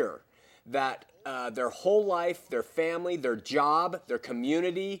fear that their whole life, their family, their job, their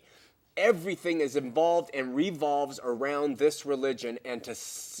community, everything is involved and revolves around this religion. And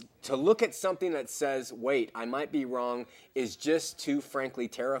to look at something that says, wait, I might be wrong, is just too frankly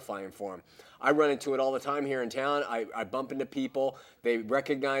terrifying for them. I run into it all the time here in town. I bump into people. They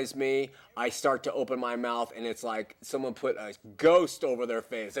recognize me. I start to open my mouth, and it's like someone put a ghost over their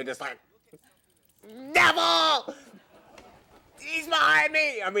face. They're just like, devil! He's behind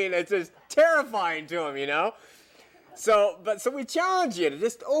me! I mean, it's just terrifying to them, you know? So we challenge you to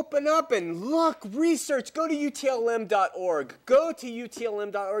just open up and look, research, go to utlm.org. Go to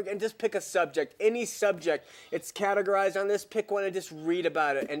utlm.org and just pick a subject, any subject. It's categorized on this. Pick one and just read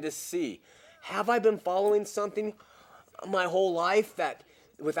about it and just see. Have I been following something my whole life that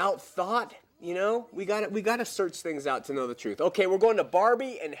without thought? You know, we got to search things out to know the truth. Okay, we're going to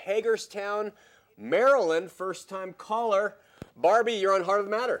Barbie in Hagerstown, Maryland. First time caller. Barbie, you're on Heart of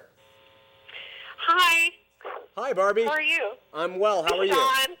the Matter. Hi. Hi, Barbie. How are you? I'm well. How are you?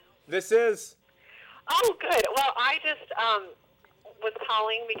 Sean. This is? Oh, good. Well, I just was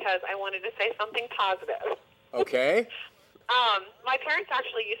calling because I wanted to say something positive. Okay. My parents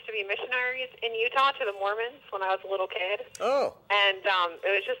actually used to be missionaries in Utah to the Mormons when I was a little kid. Oh. And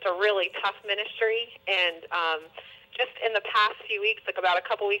it was just a really tough ministry. And just in the past few weeks, like about a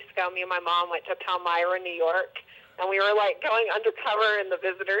couple weeks ago, me and my mom went to Palmyra, New York, and we were like going undercover in the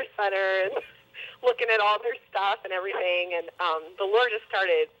visitor center and looking at all their stuff and everything. And the Lord just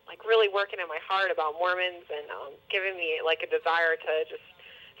started like really working in my heart about Mormons and giving me like a desire to just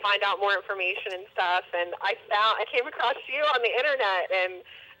find out more information and stuff. And I came across you on the internet, and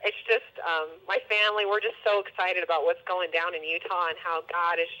it's just my family, we're just so excited about what's going down in Utah and how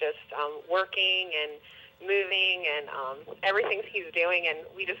God is just working and moving and everything he's doing. And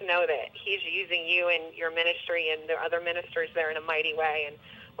we just know that he's using you and your ministry and the other ministers there in a mighty way. And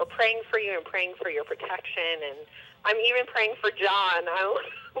we're praying for you and praying for your protection. And I'm even praying for John.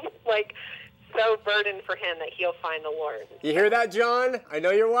 I'm like so burdened for him that he'll find the Lord. You hear that, John? I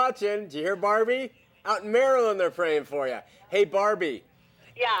know you're watching. Do you hear Barbie? Out in Maryland, they're praying for you. Hey, Barbie.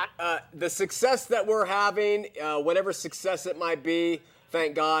 Yeah. The success that we're having, whatever success it might be,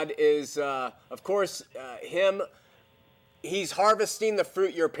 thank God, is, of course, him. He's harvesting the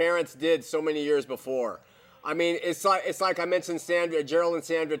fruit your parents did so many years before. I mean, it's like I mentioned Gerald and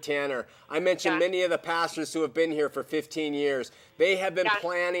Sandra Tanner. I mentioned many of the pastors who have been here for 15 years. They have been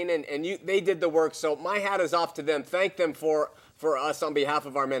planning, and they did the work. So my hat is off to them. Thank them for us on behalf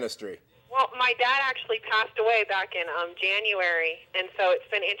of our ministry. Well, my dad actually passed away back in January, and so it's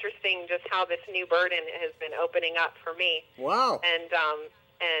been interesting just how this new burden has been opening up for me. Wow. And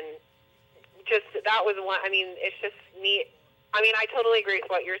just that was one. I mean, it's just neat. I mean, I totally agree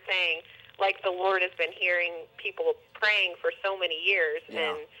with what you're saying. Like the Lord has been hearing people praying for so many years,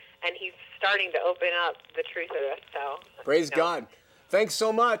 and he's starting to open up the truth of this. So praise God. Thanks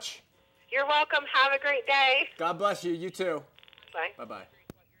so much. You're welcome. Have a great day. God bless you. You too. Bye. Bye-bye.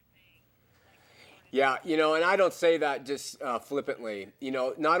 Yeah, you know, and I don't say that just flippantly. You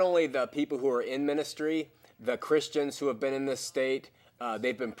know, not only the people who are in ministry, the Christians who have been in this state,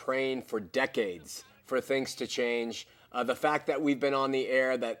 they've been praying for decades for things to change. The fact that we've been on the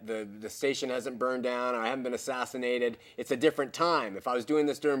air, that the station hasn't burned down, or I haven't been assassinated, it's a different time. If I was doing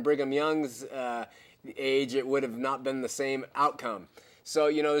this during Brigham Young's age, it would have not been the same outcome. So,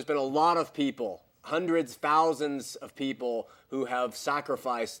 you know, there's been a lot of people, hundreds, thousands of people who have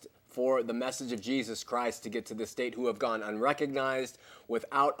sacrificed for the message of Jesus Christ to get to this state, who have gone unrecognized,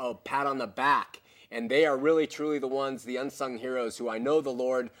 without a pat on the back. And they are really, truly the ones, the unsung heroes, who I know the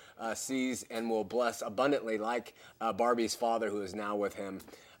Lord sees and will bless abundantly, like Barbie's father, who is now with him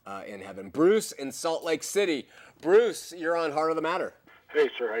in heaven. Bruce in Salt Lake City. Bruce, you're on Heart of the Matter. Hey,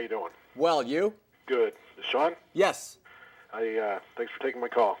 sir. How you doing? Well, you? Good. Sean? Yes. Thanks for taking my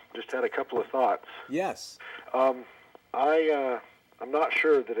call. Just had a couple of thoughts. Yes. I'm not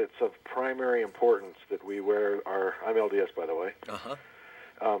sure that it's of primary importance that we wear our... I'm LDS, by the way. Uh-huh.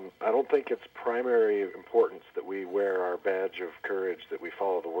 I don't think it's primary importance that we wear our badge of courage, that we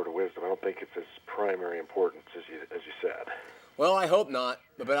follow the word of wisdom. I don't think it's as primary importance as you said. Well, I hope not,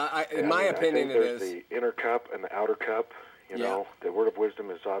 but in my opinion, I think it is. There's the inner cup and the outer cup. You know, the word of wisdom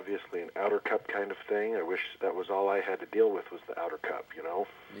is obviously an outer cup kind of thing. I wish that was all I had to deal with was the outer cup, you know?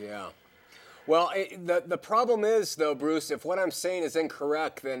 Yeah. Well, the problem is, though, Bruce, if what I'm saying is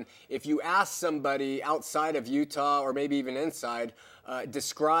incorrect, then if you ask somebody outside of Utah or maybe even inside,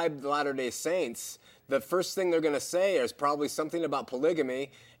 describe the Latter-day Saints, the first thing they're going to say is probably something about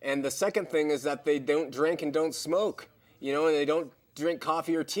polygamy, and the second thing is that they don't drink and don't smoke, you know, and they don't drink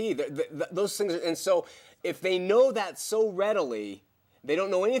coffee or tea. Those things, and so if they know that so readily, they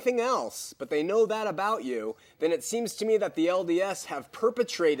don't know anything else, but they know that about you, then it seems to me that the LDS have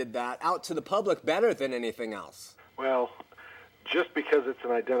perpetrated that out to the public better than anything else. Well, just because it's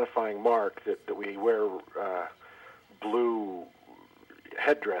an identifying mark that we wear blue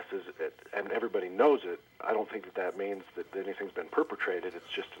headdresses and everybody knows it, I don't think that means that anything's been perpetrated.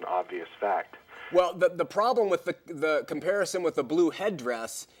 It's just an obvious fact. Well, the problem with the comparison with the blue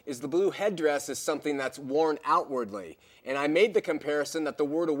headdress is the blue headdress is something that's worn outwardly. And I made the comparison that the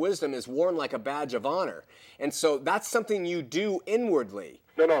word of wisdom is worn like a badge of honor. And so that's something you do inwardly.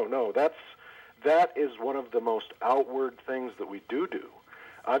 No. That is one of the most outward things that we do.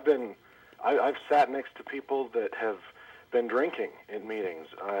 I've sat next to people that have been drinking in meetings.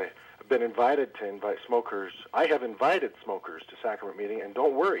 I've been invited to invite smokers. I have invited smokers to sacrament meeting, and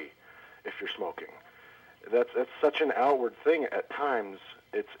don't worry if you're smoking. That's such an outward thing at times.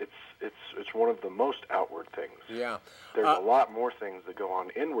 It's one of the most outward things. Yeah. There's a lot more things that go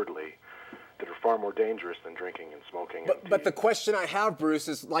on inwardly that are far more dangerous than drinking and smoking. But the question I have, Bruce,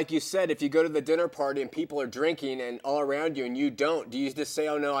 is like you said, if you go to the dinner party and people are drinking and all around you and you don't, do you just say,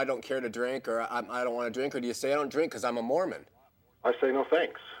 oh, no, I don't care to drink, or I don't want to drink, or do you say, I don't drink because I'm a Mormon? I say no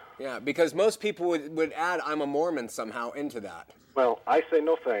thanks. Yeah, because most people would add I'm a Mormon somehow into that. Well, I say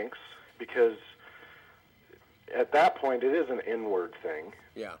no thanks because at that point it is an inward thing.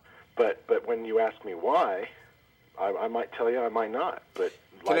 Yeah. But when you ask me why, I might tell you, I might not. But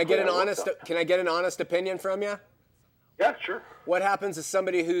Can I get an honest opinion from you? Yeah, sure. What happens to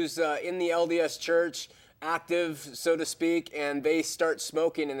somebody who's in the LDS church, active, so to speak, and they start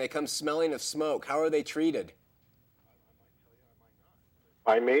smoking and they come smelling of smoke? How are they treated?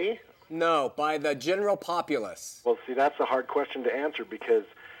 By me? No, by the general populace. Well, see, that's a hard question to answer because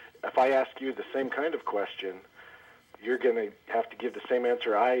if I ask you the same kind of question, you're going to have to give the same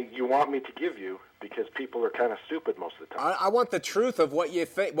answer you want me to give you because people are kind of stupid most of the time. I want the truth of what you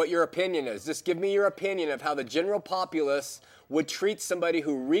think, what your opinion is. Just give me your opinion of how the general populace would treat somebody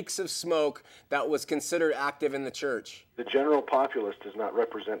who reeks of smoke that was considered active in the church. The general populace does not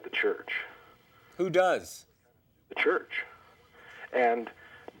represent the church. Who does? The church. And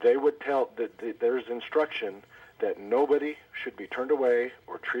they would tell that there's instruction that nobody should be turned away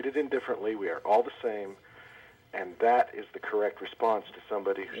or treated indifferently. We are all the same. And that is the correct response to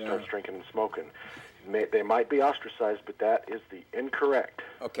somebody who starts drinking and smoking. They might be ostracized, but that is the incorrect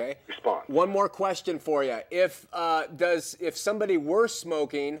response. One more question for you. If somebody were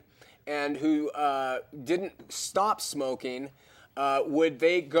smoking and who didn't stop smoking, would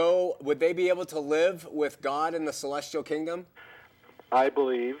they be able to live with God in the celestial kingdom? I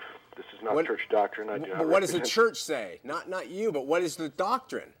believe this is not church doctrine. But what does the church say? Not you, but what is the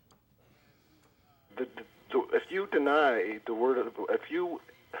doctrine? If you deny the word, if you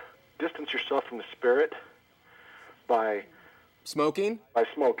distance yourself from the Spirit by smoking,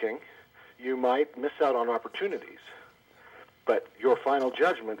 you might miss out on opportunities. But your final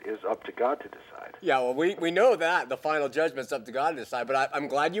judgment is up to God to decide. Yeah, well, we know that the final judgment's up to God to decide. But I'm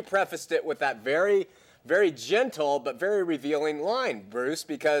glad you prefaced it with that very, very gentle but very revealing line, Bruce,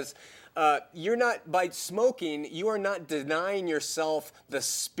 because you're not, by smoking, you are not denying yourself the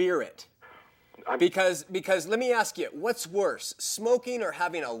Spirit. Because let me ask you, what's worse, smoking or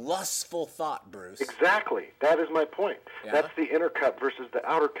having a lustful thought, Bruce? Exactly. That is my point. Yeah? That's the inner cup versus the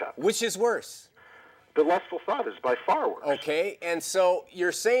outer cup. Which is worse? The lustful thought is by far worse. Okay, and so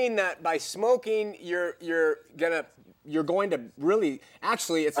you're saying that by smoking, you're going to you're going to really,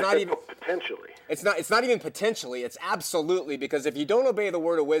 actually, it's not even potentially. It's not even potentially. It's absolutely, because if you don't obey the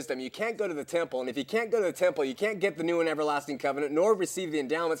word of wisdom, you can't go to the temple, and if you can't go to the temple, you can't get the new and everlasting covenant, nor receive the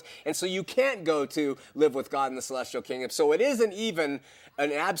endowments, and so you can't go to live with God in the celestial kingdom. So it isn't even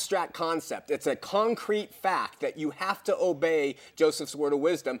an abstract concept. It's a concrete fact that you have to obey Joseph's word of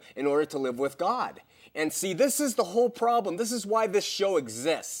wisdom in order to live with God. And see, this is the whole problem. This is why this show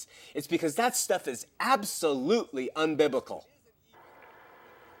exists. It's because that stuff is absolutely unbiblical.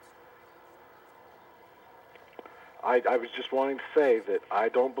 I was just wanting to say that I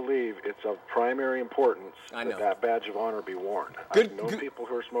don't believe it's of primary importance that badge of honor be worn. I've known people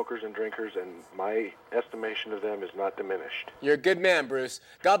who are smokers and drinkers, and my estimation of them is not diminished. You're a good man, Bruce.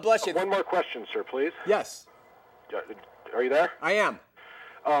 God bless you. One more question, sir, please. Yes. Are you there? I am.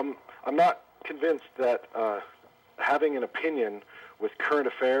 I'm not convinced that having an opinion with current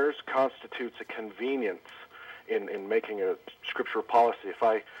affairs constitutes a convenience in making a scriptural policy.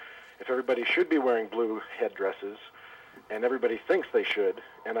 If everybody should be wearing blue headdresses, and everybody thinks they should,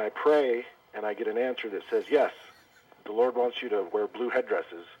 and I pray and I get an answer that says, yes, the Lord wants you to wear blue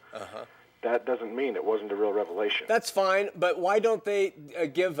headdresses, that doesn't mean it wasn't a real revelation. That's fine, but why don't they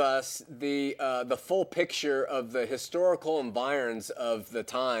give us the full picture of the historical environs of the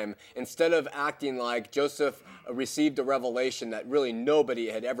time, instead of acting like Joseph received a revelation that really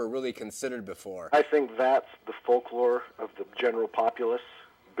nobody had ever really considered before? I think that's the folklore of the general populace,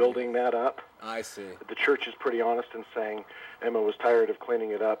 building that up. I see. The church is pretty honest in saying Emma was tired of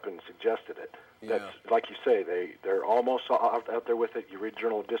cleaning it up and suggested it. Yeah. That's, like you say, they're almost out there with it. You read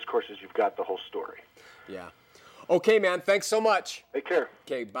Journal of Discourses, you've got the whole story. Yeah. Okay, man, thanks so much. Take care.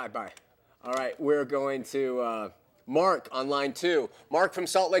 Okay, bye-bye. All right, we're going to Mark on line 2. Mark from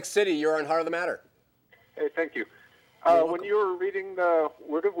Salt Lake City, you're on Heart of the Matter. Hey, thank you. When you were reading the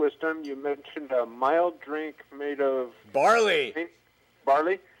Word of Wisdom, you mentioned a mild drink made of barley.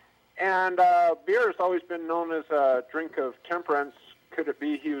 And beer has always been known as a drink of temperance. Could it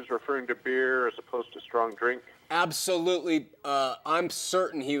be he was referring to beer as opposed to strong drink? Absolutely. I'm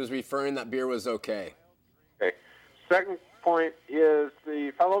certain he was referring that beer was okay. Okay. Second point is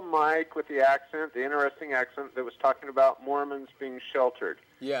the fellow Mike with the accent, the interesting accent that was talking about Mormons being sheltered.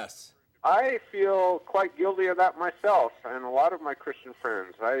 Yes. I feel quite guilty of that myself and a lot of my Christian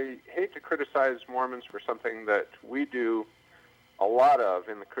friends. I hate to criticize Mormons for something that we do a lot of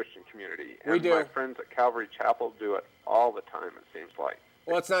in the Christian community. And we do. My friends at Calvary Chapel do it all the time, it seems like.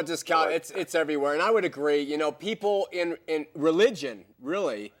 Well, it's not just Calvary, it's everywhere. And I would agree, you know, people in religion,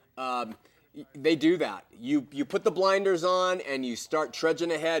 really, they do that. You put the blinders on and you start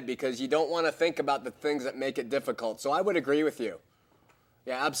trudging ahead because you don't want to think about the things that make it difficult. So I would agree with you.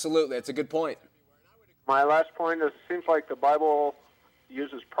 Yeah, absolutely. It's a good point. My last point is it seems like the Bible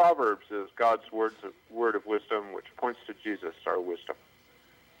uses Proverbs as God's word of wisdom, which points to Jesus, our wisdom.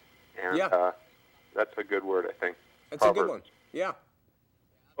 And that's a good word, I think. That's Proverbs. A good one. Yeah.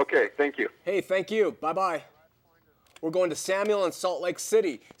 Okay, thank you. Hey, thank you. Bye-bye. We're going to Samuel in Salt Lake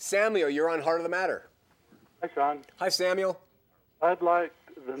City. Samuel, you're on Heart of the Matter. Hi, Sean. Hi, Samuel. I'd like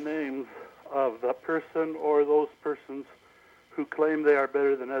the names of the person or those persons who claim they are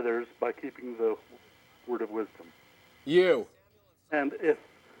better than others by keeping the word of wisdom. You. And if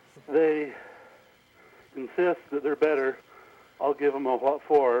they insist that they're better, I'll give them a what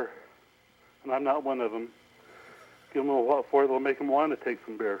for, and I'm not one of them. Give them a what for, they'll make them want to take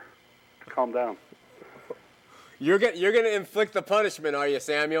some beer to calm down. You're going to inflict the punishment, are you,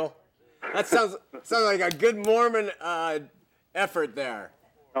 Samuel? That sounds like a good Mormon effort there.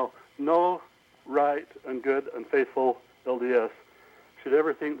 No right and good and faithful LDS should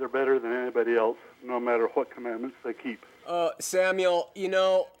ever think they're better than anybody else, no matter what commandments they keep. Samuel, you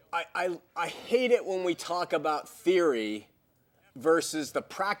know, I hate it when we talk about theory versus the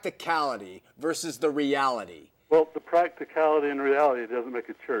practicality versus the reality. Well, the practicality and reality doesn't make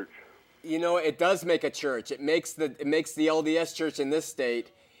a church. You know, it does make a church. It makes the LDS church in this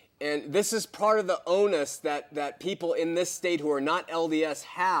state, and this is part of the onus that people in this state who are not LDS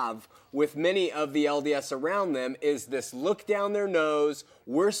have with many of the LDS around them, is this look down their nose,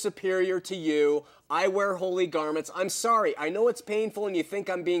 we're superior to you, I wear holy garments. I'm sorry, I know it's painful and you think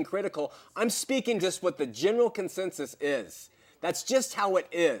I'm being critical. I'm speaking just what the general consensus is. That's just how it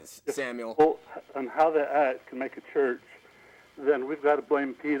is, Samuel. Well, and how they act can make a church, then we've got to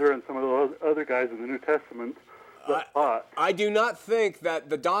blame Peter and some of the other guys in the New Testament. I do not think that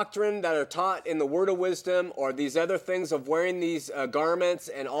the doctrine that are taught in the Word of Wisdom or these other things of wearing these garments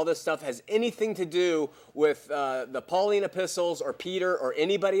and all this stuff has anything to do with the Pauline epistles or Peter or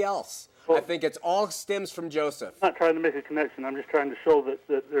anybody else. Well, I think it's all stems from Joseph. I'm not trying to make a connection. I'm just trying to show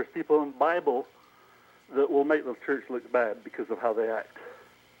that there's people in the Bible that will make the church look bad because of how they act.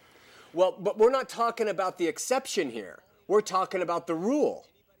 Well, but we're not talking about the exception here. We're talking about the rule.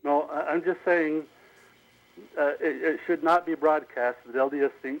 No, I'm just saying it should not be broadcast that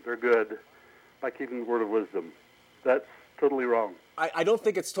LDS think they're good by keeping the word of wisdom. That's totally wrong. I don't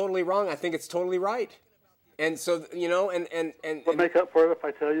think it's totally wrong. I think it's totally right. And so, you know, and What make up for it if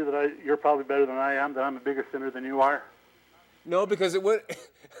I tell you that you're probably better than I am, that I'm a bigger sinner than you are? No, because it would...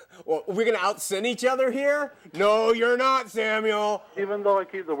 Well, are we going to out-sin each other here? No, you're not, Samuel. Even though I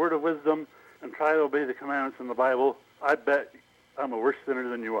keep the word of wisdom and try to obey the commandments in the Bible, I bet I'm a worse sinner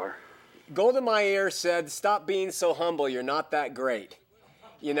than you are. Golda Meir said, "Stop being so humble. You're not that great."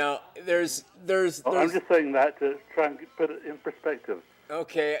 You know, there's. I'm just saying that to try and put it in perspective.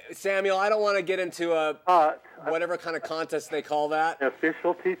 Okay, Samuel, I don't want to get into whatever kind of contest they call that.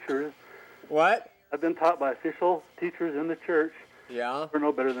 Official teachers. What? I've been taught by official teachers in the church. Yeah. We're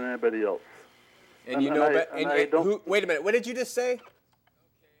no better than anybody else. And you know, wait a minute. What did you just say?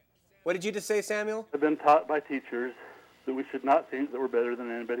 What did you just say, Samuel? I've been taught by teachers that we should not think that we're better than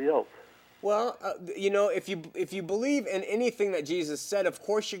anybody else. Well, you know, if you believe in anything that Jesus said, of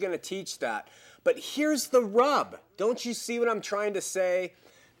course you're going to teach that. But here's the rub. Don't you see what I'm trying to say?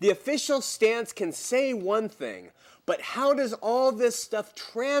 The official stance can say one thing, but how does all this stuff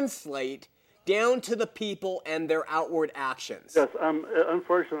translate down to the people and their outward actions? Yes,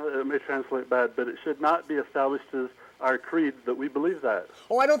 unfortunately, it may translate bad, but it should not be established as our creed that we believe that.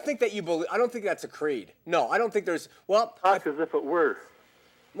 Oh, I don't think that you believe. I don't think that's a creed. No, I don't think there's. Well, talk as if it were.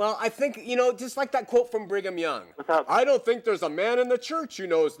 Well, I think, you know, just like that quote from Brigham Young. I don't think there's a man in the church who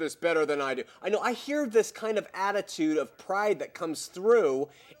knows this better than I do. I know, I hear this kind of attitude of pride that comes through,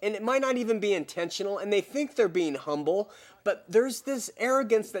 and it might not even be intentional, and they think they're being humble, but there's this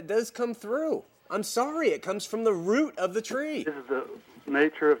arrogance that does come through. I'm sorry, it comes from the root of the tree. This is the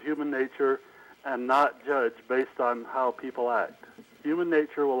nature of human nature, and not judge based on how people act. Human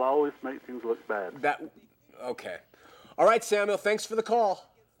nature will always make things look bad. Okay. All right, Samuel, thanks for the call.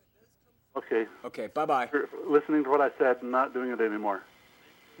 Okay. Okay, bye-bye. You're listening to what I said and not doing it anymore.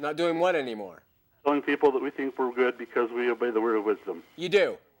 Not doing what anymore? Telling people that we think we're good because we obey the word of wisdom. You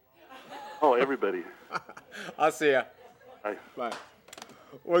do? Oh, everybody. I'll see ya. Bye. Bye.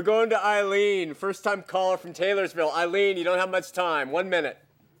 We're going to Eileen, first-time caller from Taylorsville. Eileen, you don't have much time. 1 minute.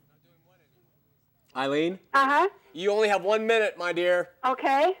 Eileen? Uh-huh. You only have 1 minute, my dear.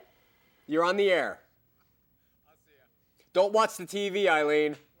 Okay. You're on the air. Don't watch the TV,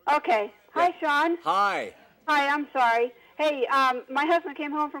 Eileen. Okay. Hi, Sean. Hi. Hi, I'm sorry. Hey, my husband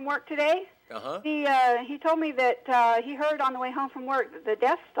came home from work today. Uh-huh. He told me that he heard on the way home from work that the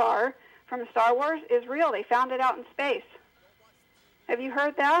Death Star from Star Wars is real. They found it out in space. Have you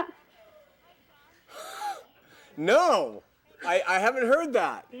heard that? No. I haven't heard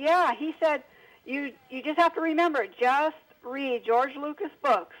that. Yeah, he said you just have to remember, just read George Lucas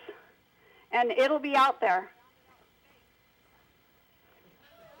books, and it'll be out there.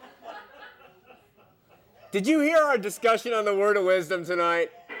 Did you hear our discussion on the word of wisdom tonight?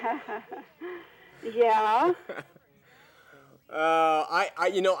 Yeah. I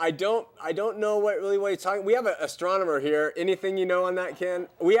don't know what you're talking. We have an astronomer here. Anything you know on that, Ken?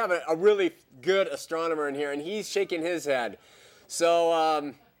 We have a really good astronomer in here, and he's shaking his head. So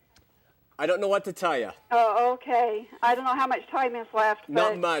I don't know what to tell you. Oh, okay. I don't know how much time is left.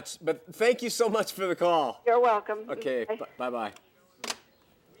 Not much, but thank you so much for the call. You're welcome. Okay, bye-bye.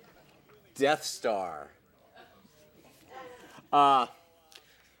 Death Star. Well,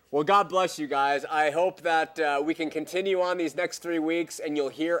 God bless you guys. I hope that we can continue on these next 3 weeks and you'll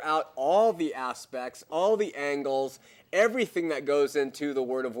hear out all the aspects, all the angles, everything that goes into the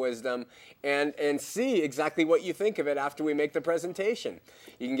word of wisdom and see exactly what you think of it after we make the presentation.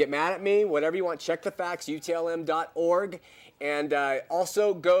 You can get mad at me, whatever you want. Check the facts, utlm.org. And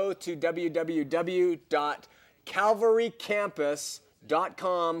also go to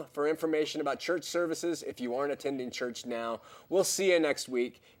www.calvarycampus.com for information about church services if you aren't attending church now. We'll see you next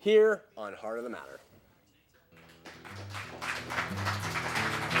week here on Heart of the Matter.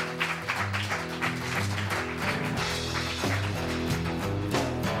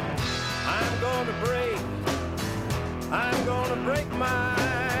 I'm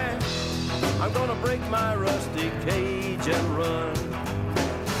gonna break my rusty cage and run.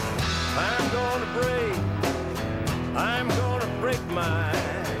 I'm gonna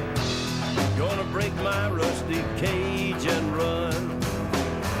break my rusty cage and run.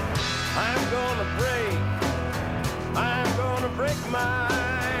 I'm gonna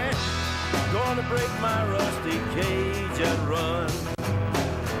break my rusty cage and run.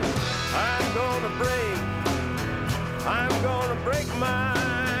 I'm gonna break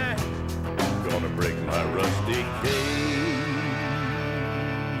gonna break my rusty cage.